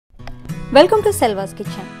Welcome to செல்வாஸ்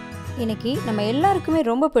kitchen. இன்னைக்கு நம்ம எல்லாருக்குமே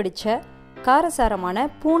ரொம்ப பிடிச்ச காரசாரமான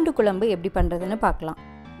பூண்டு குழம்பு எப்படி பண்ணுறதுன்னு பார்க்கலாம்.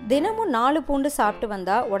 தினமும் 4 பூண்டு சாப்பிட்டு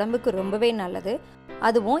வந்தால் உடம்புக்கு ரொம்பவே நல்லது.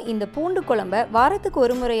 அதுவும் இந்த பூண்டு குழம்பை வாரத்துக்கு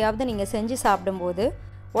ஒரு முறையாவது நீங்கள் செஞ்சு சாப்பிடும்போது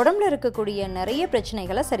உடம்புல இருக்கக்கூடிய நிறைய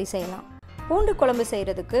பிரச்சனைகளை சரி செய்யலாம். பூண்டு குழம்பு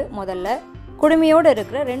செய்கிறதுக்கு முதல்ல குடுமையோடு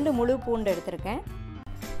இருக்கிற 2 முழு பூண்டு எடுத்திருக்கேன்.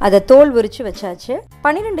 அதை தோல் உரித்து வச்சாச்சு.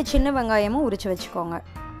 12 சின்ன வெங்காயமும் உரித்து வச்சுக்கோங்க.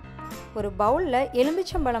 ஒரு பவுலில்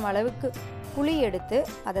எலுமிச்சம்பழம் அளவுக்கு புளி எடுத்து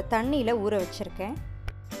அதை தண்ணியில் ஊற வச்சுருக்கேன்.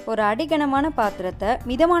 ஒரு அடிகனமான பாத்திரத்தை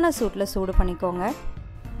மிதமான சூட்டில் சூடு பண்ணிக்கோங்க.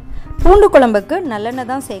 பூண்டு குழம்புக்கு நல்லெண்ணெய்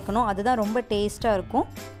தான் சேர்க்கணும், அதுதான் ரொம்ப டேஸ்ட்டாக இருக்கும்.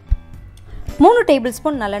 3 டேபிள்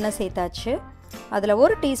ஸ்பூன் நல்லெண்ணெய் சேர்த்தாச்சு. அதில்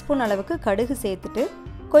 1 டீஸ்பூன் அளவுக்கு கடுகு சேர்த்துட்டு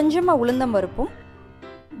கொஞ்சமாக உளுந்தம்பருப்பும்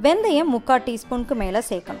வெந்தயம் 3/4 டீஸ்பூனுக்கு மேலே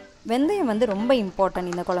சேர்க்கணும். வெந்தயம் ரொம்ப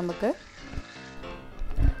இம்பார்ட்டன்ட் இந்த குழம்புக்கு.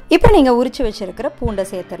 இப்போ நீங்கள் உரித்து வச்சுருக்கிற பூண்டை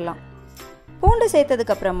சேர்த்துடலாம். பூண்டு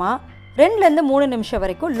சேர்த்ததுக்கப்புறமா 2லேருந்து 3 நிமிஷம்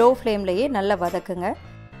வரைக்கும் லோ ஃப்ளேம்லேயே நல்லா வதக்குங்க.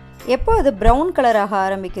 எப்போ அது ப்ரௌன் கலராக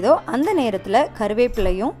ஆரம்பிக்குதோ அந்த நேரத்தில்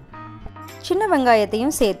கருவேப்பிலையும் சின்ன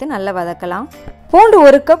வெங்காயத்தையும் சேர்த்து நல்லா வதக்கலாம். பூண்டு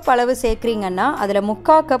 1 கப் அளவு சேர்க்குறீங்கன்னா அதில்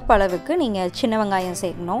 3/4 கப் அளவுக்கு நீங்கள் சின்ன வெங்காயம்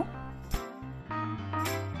சேர்க்கணும்.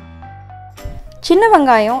 சின்ன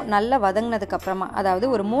வெங்காயம் நல்லா வதங்கினதுக்கப்புறமா, அதாவது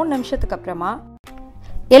ஒரு 3 நிமிஷத்துக்கு அப்புறமா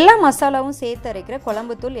எல்லா மசாலாவும் சேர்த்து அரைக்கிற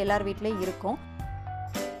குழம்பு தூள் எல்லார் வீட்லேயும் இருக்கும்.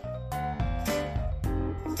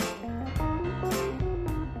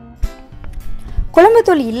 குழம்பு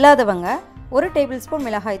தூள் இல்லாதவங்க 1 டேபிள் ஸ்பூன்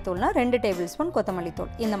மிளகாய் தூள்னா 2 டேபிள் ஸ்பூன் கொத்தமல்லி தூள்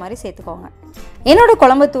இந்த மாதிரி சேர்த்துக்கோங்க. என்னோட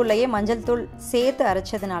குழம்பு தூள்லையே மஞ்சள் தூள் சேர்த்து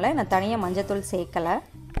அரைச்சதுனால நான் தனியாக மஞ்சள் தூள் சேர்க்கலை.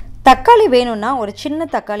 தக்காளி வேணும்னா ஒரு சின்ன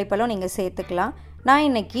தக்காளி பழம் நீங்கள் சேர்த்துக்கலாம். நான்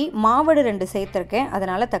இன்னைக்கு மாவடு 2 சேர்த்துருக்கேன்,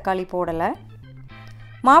 அதனால் தக்காளி போடலை.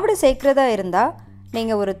 மாவடு சேர்க்குறதா இருந்தால்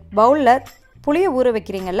நீங்கள் ஒரு பவுலில் புளியை ஊற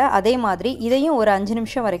வைக்கிறீங்கள்ல, அதே மாதிரி இதையும் ஒரு 5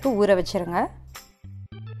 நிமிஷம் வரைக்கும் ஊற வச்சுருங்க.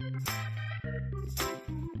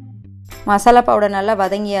 மசாலா பவுடர் நல்லா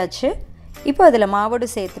வதங்கியாச்சு. இப்போ அதில் மாவடு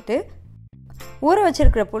சேர்த்துட்டு ஊற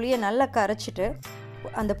வச்சுருக்கிற புளியை நல்லா கரைச்சிட்டு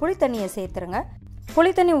அந்த புளி தண்ணியை சேர்த்துருங்க.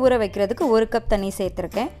 புளி தண்ணி ஊற வைக்கிறதுக்கு 1 கப் தண்ணி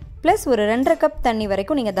சேர்த்துருக்கேன். ப்ளஸ் ஒரு 2.5 கப் தண்ணி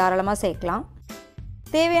வரைக்கும் நீங்கள் தாராளமாக சேர்க்கலாம்.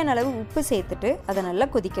 தேவையான அளவு உப்பு சேர்த்துட்டு அதை நல்லா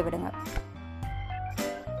கொதிக்க விடுங்க.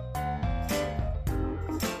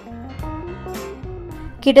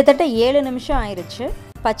 கிட்டத்தட்ட 7 நிமிஷம் ஆயிடுச்சு.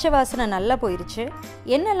 பச்சை வாசனை நல்லா போயிடுச்சு.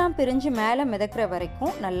 எண்ணெய்லாம் பிரிஞ்சு மேலே மிதக்கிற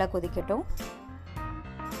வரைக்கும் நல்லா கொதிக்கட்டும்.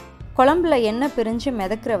 குழம்புல எண்ணெய் பிரிஞ்சு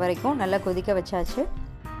மிதக்கிற வரைக்கும் நல்லா கொதிக்க வச்சாச்சு.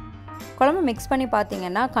 குழம்பு மிக்ஸ் பண்ணி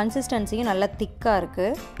பார்த்தீங்கன்னா கன்சிஸ்டன்சியும் நல்லா திக்காக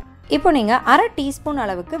இருக்குது. இப்போ நீங்கள் 1/2 டீஸ்பூன்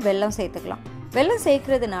அளவுக்கு வெல்லம் சேர்த்துக்கலாம். வெல்லம்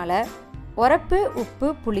சேர்க்கறதுனால உரப்பு, உப்பு,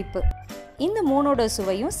 புளிப்பு இந்த 3ஓட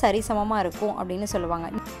சுவையும் சரிசமமாக இருக்கும் அப்படின்னு சொல்லுவாங்க.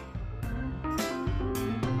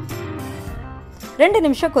 2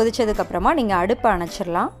 நிமிஷம் கொதிச்சதுக்கப்புறமா நீங்கள் அடுப்பை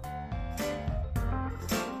அணைச்சிடலாம்.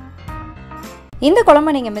 இந்த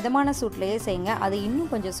குழம்பை நீங்கள் மிதமான சூட்லேயே செய்யுங்க, அது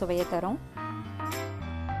இன்னும் கொஞ்சம் சுவையை தரும்.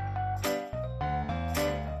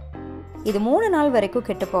 இது 3 நாள் வரைக்கும்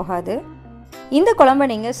கெட்டு போகாது. இந்த குழம்பை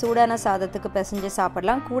நீங்கள் சூடான சாதத்துக்கு பிசைஞ்சு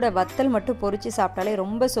சாப்பிடலாம். கூட வத்தல் மட்டும் பொரிச்சு சாப்பிட்டாலே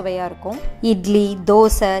ரொம்ப சுவையாக இருக்கும். இட்லி,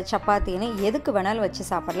 தோசை, சப்பாத்தின்னு எதுக்கு வேணாலும் வச்சு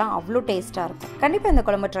சாப்பிடலாம், அவ்வளோ டேஸ்ட்டாக இருக்கும். கண்டிப்பாக இந்த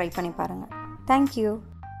குழம்பை ட்ரை பண்ணி பாருங்கள். தேங்க்யூ.